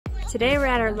Today we're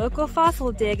at our local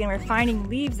fossil dig and we're finding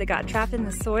leaves that got trapped in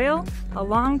the soil a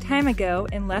long time ago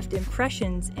and left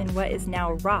impressions in what is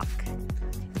now rock.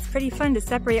 It's pretty fun to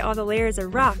separate all the layers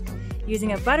of rock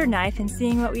using a butter knife and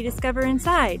seeing what we discover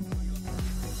inside.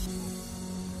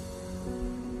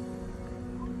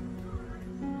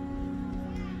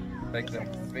 Like the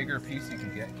bigger piece you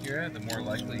can get, Kira, the more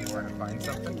likely you are to find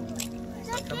something.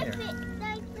 So come here.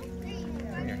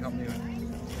 Come here, help me with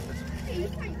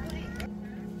this.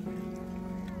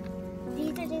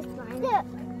 These are just mine. Look,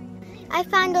 I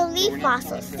found a leaf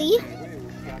fossil, see?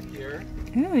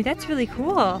 Ooh, that's really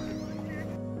cool.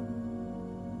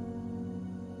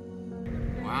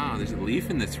 Wow, there's a leaf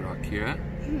in this rock, Kira.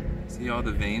 See all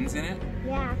the veins in it?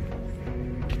 Yeah.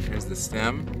 There's the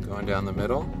stem going down the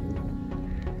middle.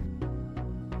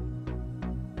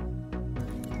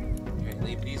 Here,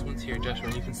 leave these ones here,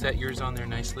 Joshua. You can set yours on there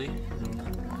nicely.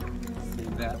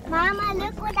 Leave that. Mama,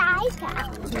 look what I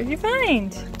found. What did you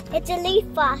find? It's a leaf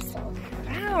fossil.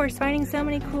 Wow, we're finding so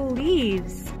many cool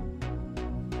leaves.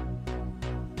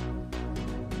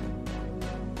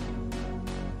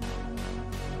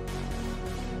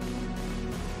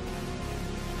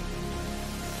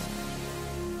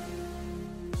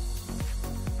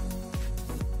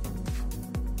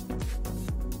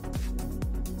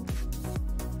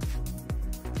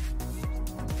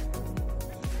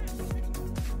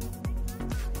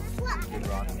 Good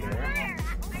rocks there.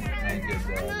 And good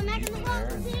leaves there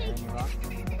and there in the rock.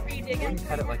 When you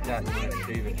cut it like that, you want to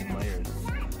shave it in layers.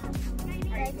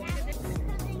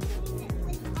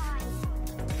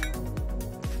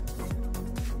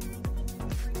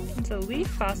 It's a leaf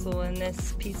fossil in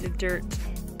this piece of dirt.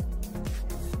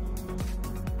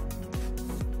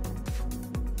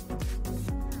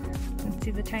 And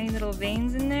see the tiny little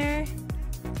veins in there?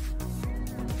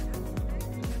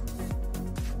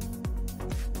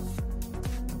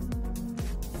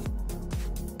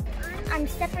 I'm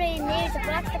separating layers of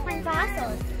rocks to find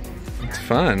fossils. It's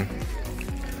fun.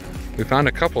 We found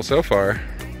a couple so far.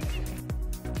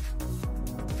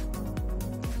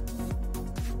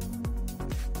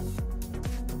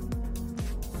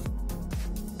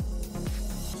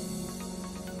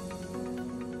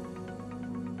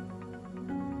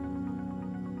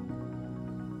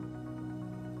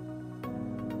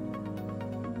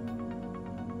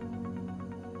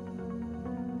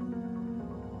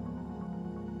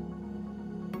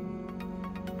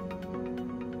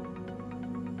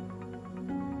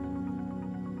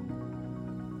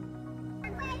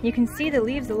 You can see the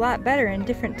leaves a lot better in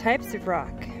different types of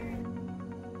rock.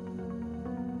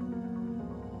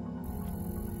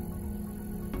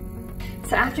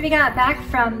 So after we got back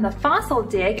from the fossil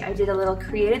dig, I did a little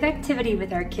creative activity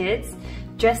with our kids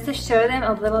just to show them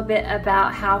a little bit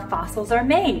about how fossils are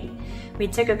made. We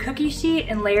took a cookie sheet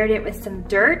and layered it with some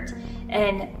dirt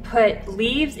and put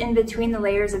leaves in between the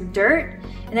layers of dirt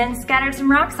and then scattered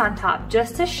some rocks on top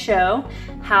just to show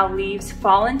how leaves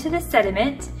fall into the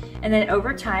sediment and then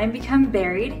over time become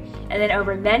buried, and then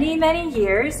over many, many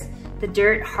years, the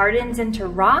dirt hardens into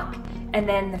rock, and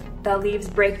then the leaves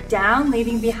break down,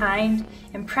 leaving behind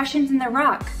impressions in the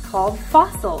rock called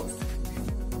fossils.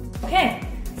 Okay,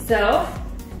 so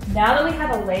now that we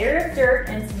have a layer of dirt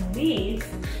and some leaves,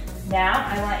 now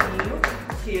I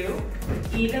want you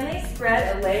to evenly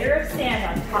spread a layer of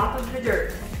sand on top of the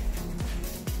dirt.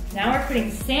 Now we're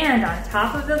putting sand on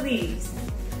top of the leaves.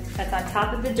 That's on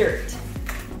top of the dirt.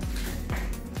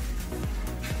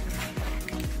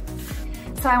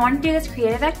 So I wanted to do this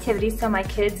creative activity so my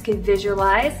kids could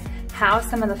visualize how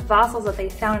some of the fossils that they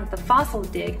found at the fossil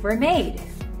dig were made.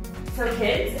 So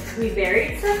kids, we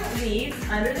buried some leaves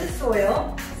under the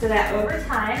soil so that over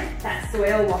time that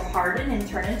soil will harden and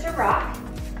turn into rock,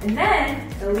 and then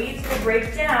the leaves will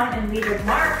break down and leave a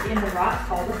mark in the rock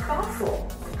called a fossil.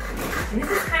 And this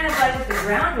is kind of like what the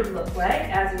ground would look like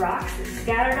as rocks are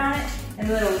scattered on it and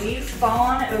the little leaves fall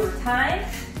on it over time,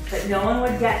 but no one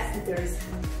would guess that there's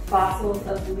fossils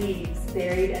of leaves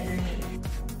buried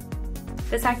underneath.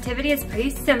 This activity is pretty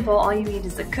simple. All you need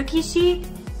is a cookie sheet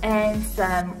and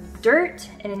some dirt,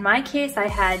 and in my case I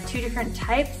had two different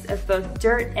types of both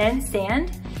dirt and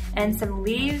sand, and some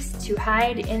leaves to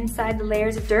hide inside the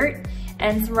layers of dirt,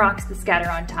 and some rocks to scatter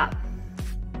on top.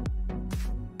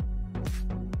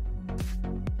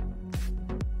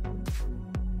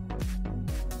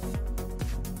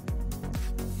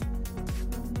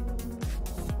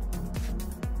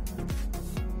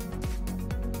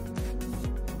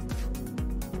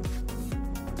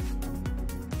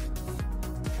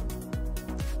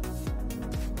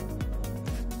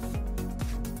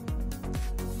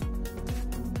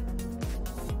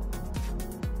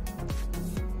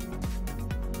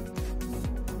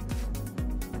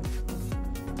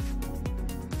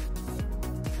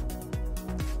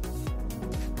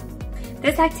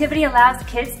 This activity allows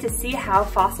kids to see how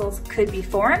fossils could be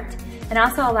formed and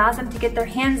also allows them to get their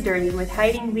hands dirty with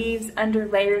hiding leaves under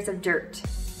layers of dirt.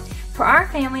 For our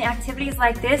family, activities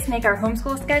like this make our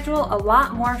homeschool schedule a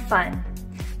lot more fun.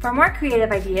 For more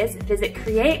creative ideas, visit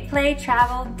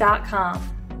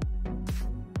createplaytravel.com.